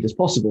qualified lead as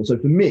possible. So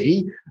for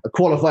me, a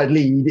qualified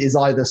lead is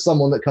either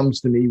someone that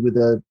comes to me with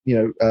an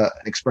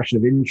expression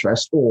of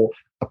interest, or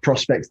a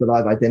prospect that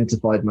I've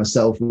identified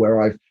myself where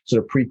I've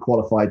sort of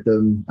pre-qualified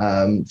them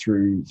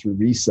through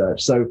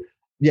research. So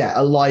yeah,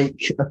 a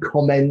like, a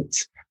comment,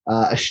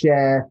 a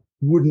share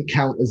wouldn't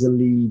count as a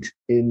lead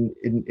in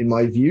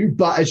my view.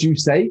 But as you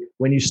say,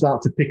 when you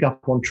start to pick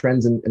up on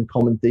trends and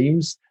common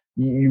themes,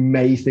 you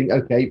may think,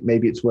 okay,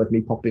 maybe it's worth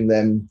me popping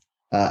them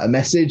a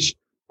message.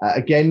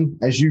 Again,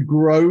 as you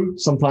grow,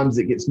 sometimes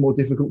it gets more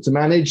difficult to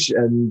manage,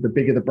 and the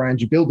bigger the brand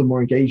you build, the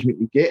more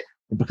engagement you get.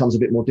 It becomes a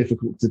bit more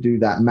difficult to do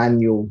that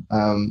manual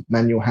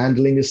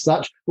handling as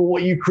such. But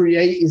what you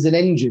create is an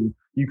engine.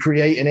 You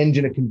create an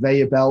engine, a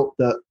conveyor belt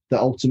that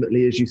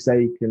ultimately, as you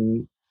say,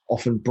 can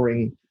often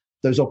bring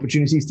those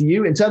opportunities to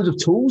you. In terms of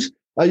tools,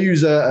 I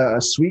use a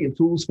suite of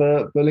tools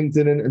for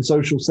LinkedIn and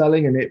social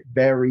selling, and it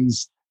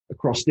varies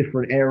across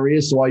different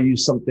areas. So I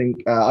use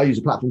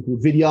a platform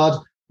called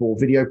Vidyard for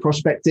video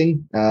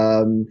prospecting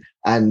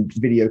and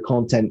video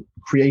content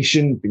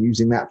creation. Been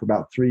using that for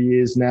about 3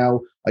 years now.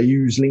 I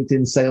use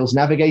LinkedIn Sales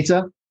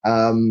Navigator,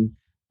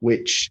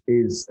 which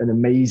is an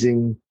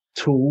amazing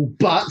tool,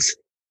 but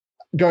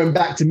going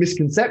back to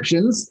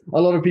misconceptions,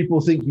 a lot of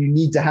people think you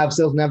need to have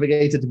Sales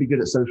Navigator to be good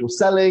at social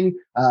selling.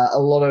 A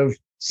lot of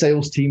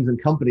sales teams and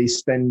companies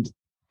spend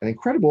an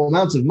incredible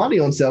amount of money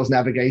on Sales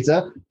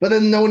Navigator, but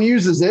then no one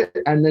uses it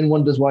and then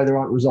wonders why there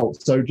aren't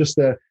results. So just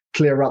to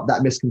clear up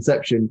that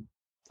misconception,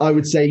 I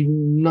would say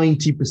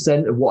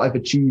 90% of what I've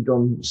achieved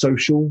on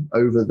social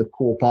over the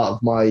core part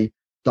of my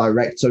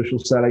direct social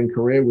selling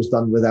career was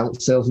done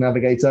without Sales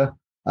Navigator.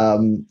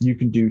 You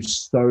can do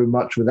so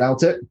much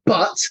without it,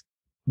 but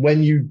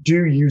when you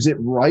do use it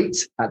right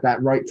at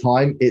that right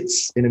time,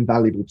 it's an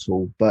invaluable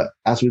tool. But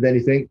as with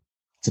anything,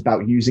 it's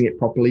about using it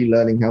properly,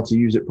 learning how to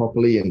use it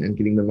properly, and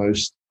getting the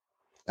most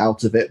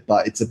out of it.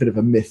 But it's a bit of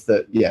a myth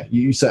that, yeah,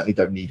 you certainly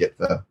don't need it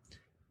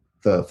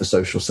for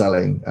social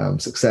selling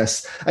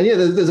success. And yeah,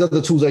 there's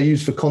other tools I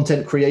use for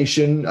content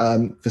creation,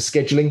 for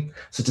scheduling.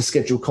 So to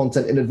schedule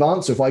content in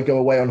advance. So if I go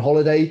away on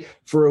holiday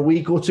for a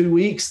week or 2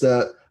 weeks,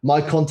 my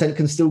content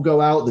can still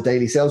go out, the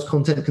daily sales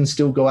content can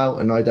still go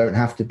out, and I don't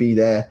have to be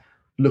there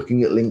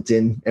looking at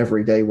LinkedIn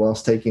every day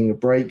whilst taking a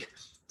break.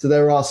 So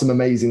there are some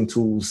amazing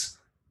tools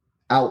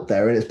out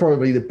there, and it's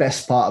probably the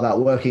best part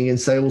about working in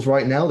sales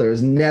right now. There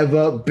has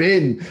never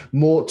been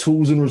more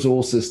tools and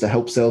resources to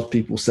help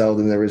salespeople sell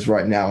than there is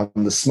right now.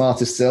 And the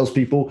smartest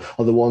salespeople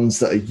are the ones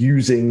that are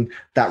using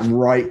that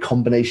right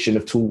combination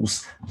of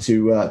tools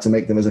to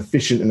make them as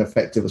efficient and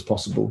effective as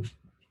possible.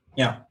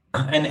 Yeah.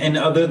 And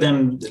other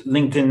than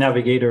LinkedIn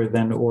Navigator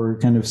then, or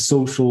kind of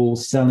social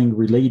selling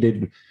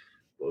related,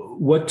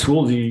 what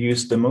tool do you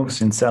use the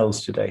most in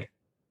sales today?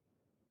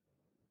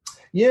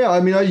 Yeah, I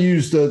mean, I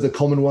use the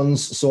common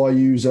ones. So I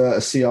use a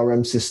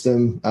CRM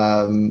system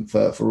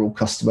for all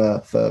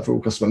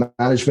customer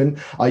management.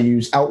 I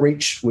use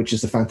Outreach, which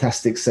is a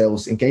fantastic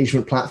sales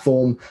engagement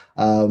platform.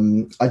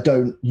 I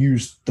don't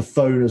use the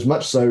phone as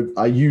much, so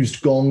I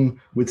used Gong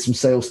with some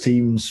sales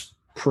teams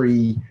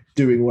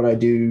doing what I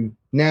do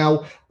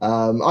now.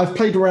 I've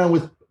played around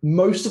with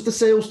most of the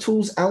sales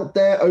tools out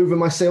there over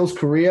my sales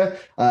career.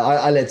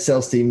 I led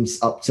sales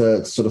teams up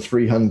to sort of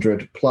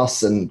 300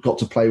 plus and got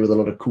to play with a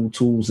lot of cool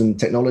tools and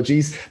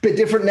technologies. A bit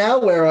different now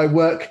where I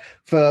work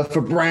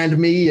for Brand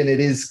Me, and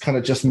it is kind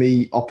of just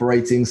me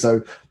operating.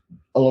 So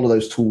a lot of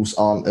those tools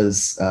aren't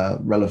as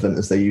relevant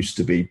as they used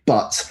to be.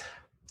 But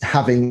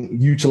having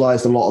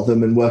utilized a lot of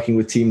them and working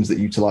with teams that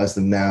utilize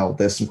them now,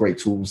 there's some great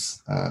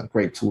tools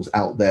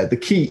out there. The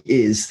key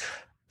is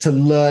to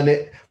learn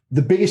it.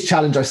 The biggest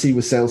challenge I see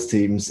with sales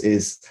teams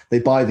is they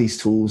buy these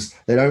tools,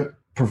 they don't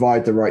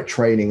provide the right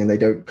training, and they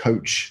don't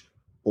coach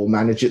or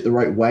manage it the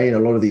right way. And a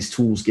lot of these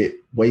tools get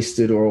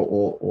wasted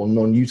or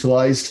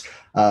non-utilized.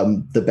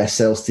 The best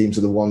sales teams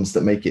are the ones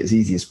that make it as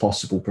easy as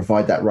possible,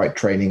 provide that right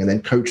training, and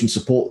then coach and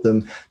support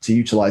them to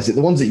utilize it.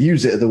 The ones that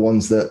use it are the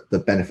ones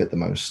that benefit the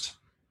most.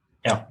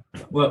 Yeah.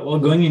 Well,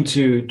 going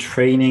into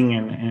training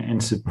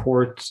and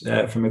support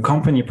from a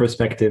company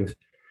perspective,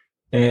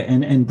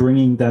 and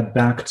bringing that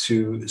back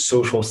to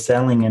social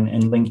selling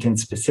and LinkedIn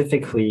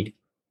specifically,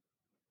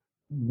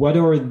 what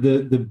are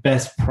the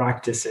best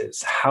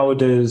practices? How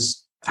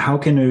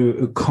can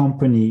a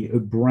company, a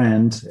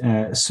brand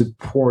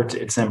support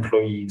its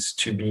employees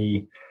to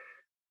be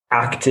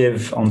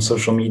active on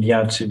social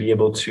media, to be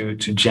able to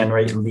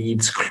generate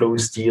leads,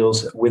 close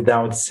deals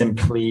without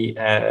simply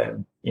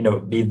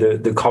be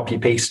the copy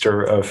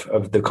paster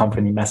of the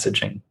company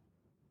messaging?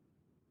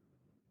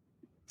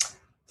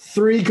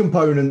 3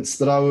 components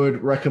that I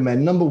would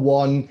recommend. Number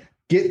 1,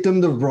 get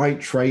them the right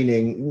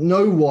training.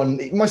 No one,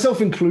 myself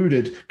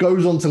included,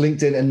 goes onto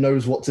LinkedIn and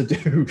knows what to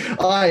do.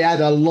 I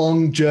had a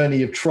long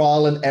journey of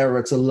trial and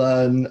error to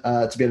learn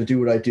to be able to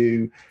do what I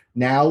do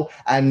now.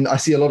 And I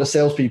see a lot of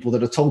salespeople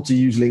that are told to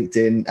use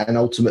LinkedIn, and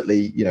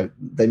ultimately,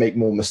 they make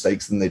more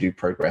mistakes than they do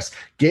progress.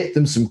 Get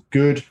them some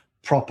good,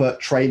 proper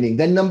training.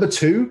 Then number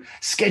 2,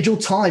 schedule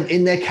time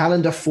in their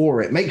calendar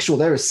for it. Make sure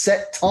there is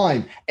set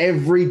time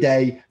every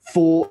day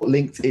for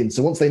LinkedIn.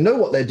 So once they know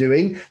what they're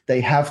doing,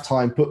 they have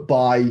time put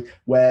by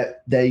where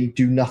they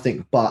do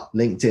nothing but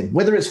LinkedIn.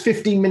 Whether it's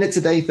 15 minutes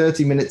a day,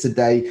 30 minutes a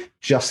day,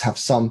 just have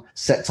some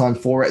set time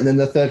for it. And then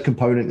the third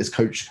component is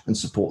coach and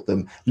support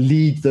them.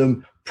 Lead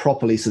them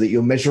properly so that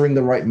you're measuring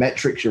the right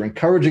metrics, you're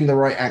encouraging the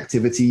right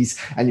activities,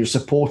 and you're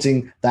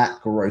supporting that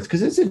growth.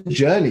 Because it's a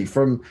journey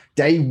from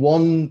day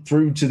 1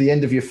 through to the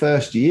end of your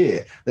first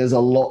year. There's a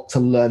lot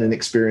to learn and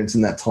experience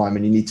in that time,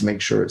 and you need to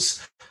make sure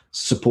it's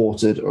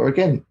supported, or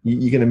again,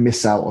 you're going to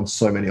miss out on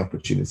so many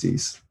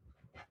opportunities.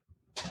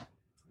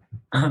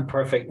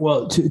 Perfect.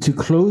 Well, to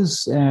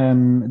close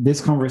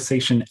this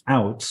conversation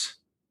out,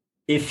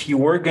 if you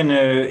were a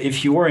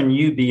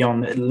newbie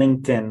on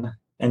LinkedIn,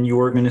 and you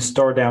were going to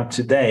start out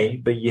today,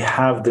 but you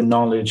have the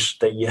knowledge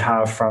that you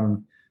have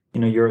from,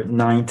 your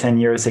 9-10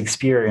 years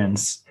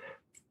experience,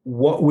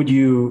 what would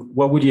you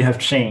have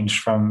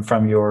changed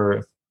from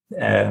your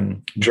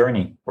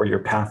journey or your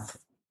path?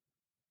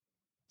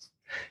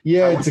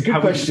 Yeah, it's a good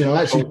question.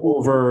 Actually,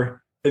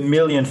 over 1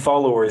 million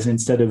followers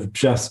instead of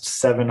just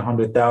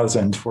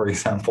 700,000, for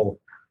example.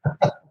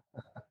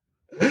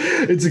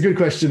 It's a good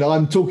question.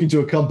 I'm talking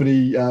to a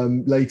company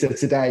later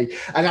today,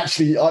 and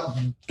actually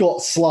I've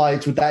got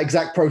slides with that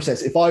exact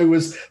process. If I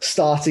was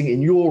starting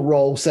in your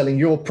role, selling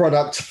your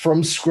product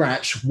from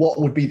scratch, what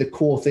would be the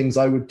core things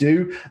I would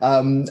do?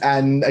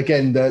 And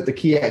again, the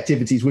key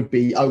activities would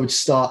be, I would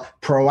start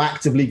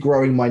proactively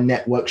growing my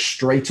network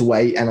straight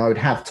away, and I would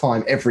have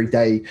time every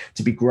day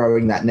to be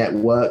growing that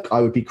network.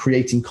 I would be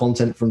creating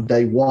content from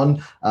day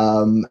 1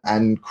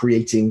 and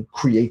creating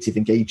creative,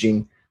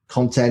 engaging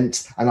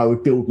content, and I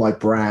would build my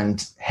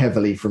brand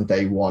heavily from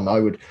day one.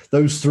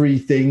 Those three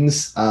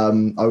things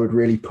I would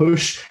really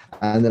push.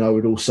 And then I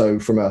would also,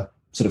 from a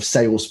sort of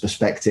sales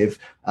perspective,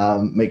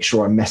 make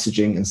sure I'm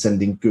messaging and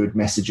sending good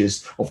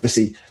messages.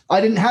 Obviously, I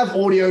didn't have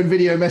audio and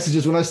video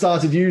messages when I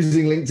started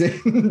using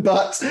LinkedIn,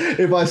 but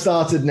if I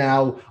started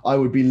now, I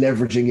would be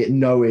leveraging it,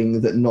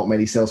 knowing that not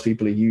many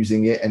salespeople are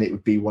using it, and it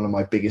would be one of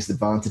my biggest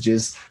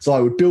advantages. So I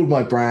would build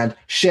my brand,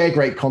 share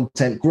great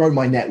content, grow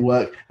my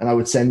network, and I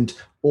would send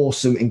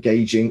awesome,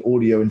 engaging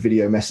audio and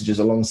video messages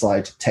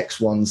alongside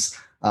text ones.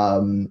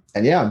 And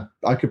yeah,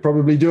 I could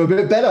probably do a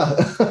bit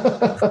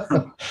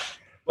better.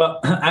 Well,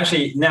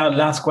 actually, now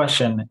last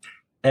question.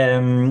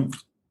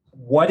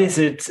 What is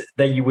it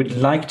that you would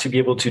like to be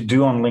able to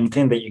do on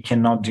LinkedIn that you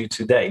cannot do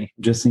today?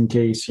 Just in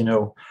case,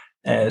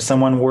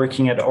 someone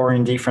working at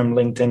R&D from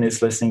LinkedIn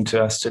is listening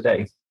to us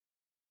today.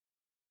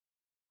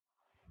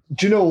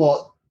 Do you know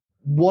what?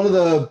 One of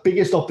the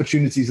biggest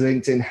opportunities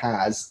LinkedIn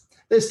has,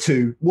 there's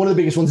two. One of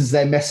the biggest ones is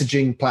their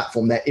messaging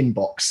platform, their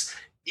inbox.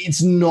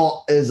 It's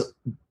not as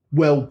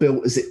well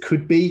built as it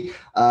could be.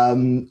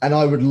 And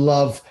I would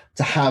love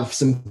to have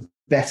some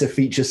better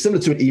features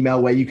similar to an email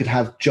where you could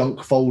have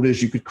junk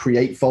folders, you could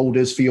create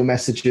folders for your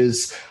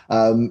messages.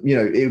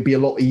 It would be a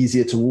lot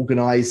easier to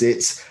organize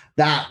it.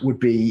 That would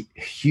be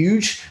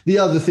huge. The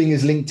other thing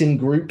is LinkedIn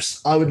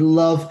groups. I would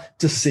love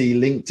to see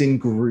LinkedIn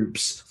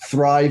groups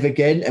thrive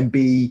again and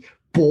be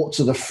brought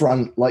to the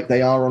front like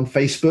they are on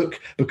Facebook,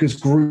 because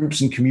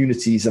groups and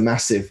communities are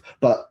massive,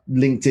 but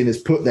LinkedIn has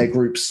put their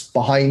groups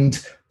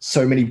behind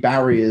so many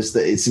barriers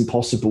that it's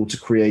impossible to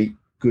create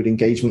good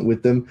engagement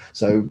with them.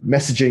 So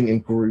messaging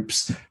and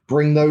groups,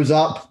 bring those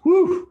up.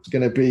 Woo, it's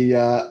going to be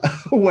a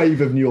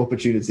wave of new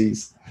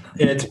opportunities.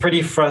 It's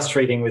pretty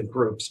frustrating with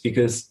groups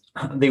because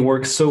they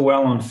work so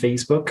well on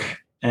Facebook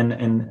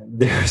and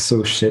they're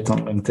so shit on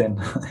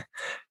LinkedIn.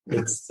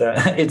 It's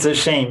a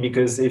shame,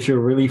 because if you're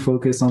really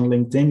focused on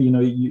LinkedIn,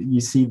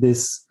 you see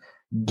this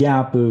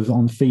gap of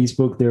on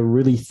Facebook, they're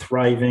really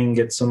thriving,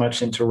 get so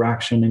much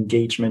interaction,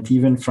 engagement,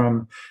 even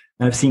from,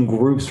 I've seen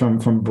groups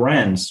from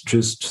brands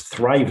just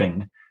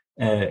thriving,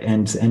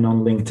 and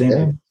on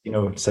LinkedIn,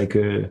 it's like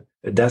a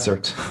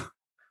desert.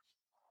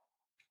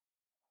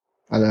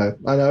 I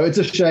know. It's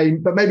a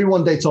shame, but maybe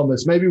one day,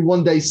 Thomas, maybe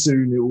one day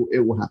soon it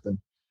will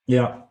happen.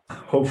 Yeah,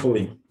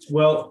 hopefully.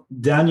 Well,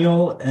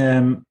 Daniel,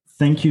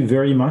 thank you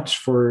very much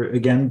for,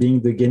 again,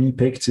 being the guinea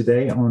pig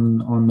today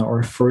on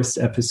our first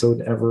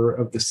episode ever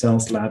of the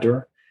Sales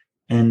Ladder.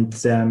 And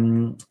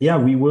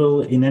we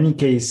will, in any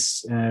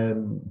case,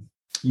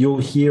 you'll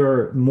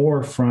hear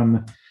more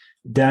from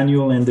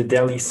Daniel and the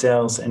Daily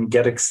Sales and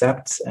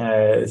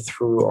GetAccept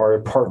through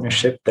our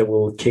partnership that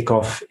will kick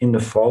off in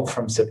the fall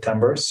from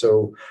September.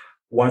 So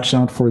watch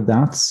out for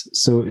that.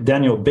 So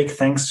Daniel, big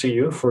thanks to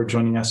you for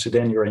joining us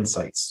today and your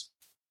insights.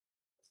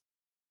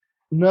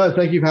 No,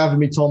 thank you for having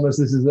me, Thomas.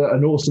 This is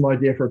an awesome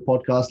idea for a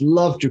podcast.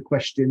 Loved your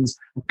questions.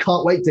 I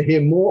can't wait to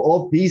hear more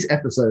of these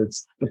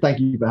episodes. But thank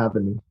you for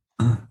having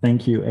me.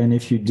 Thank you. And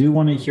if you do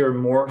want to hear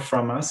more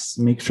from us,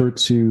 make sure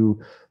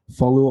to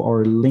follow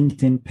our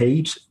LinkedIn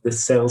page, The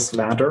Sales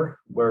Ladder,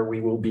 where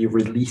we will be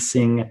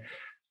releasing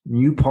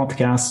new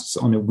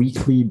podcasts on a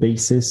weekly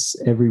basis,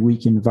 every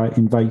week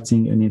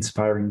inviting an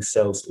inspiring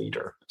sales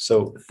leader.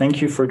 So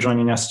thank you for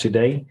joining us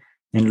today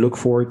and look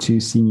forward to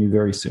seeing you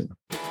very soon.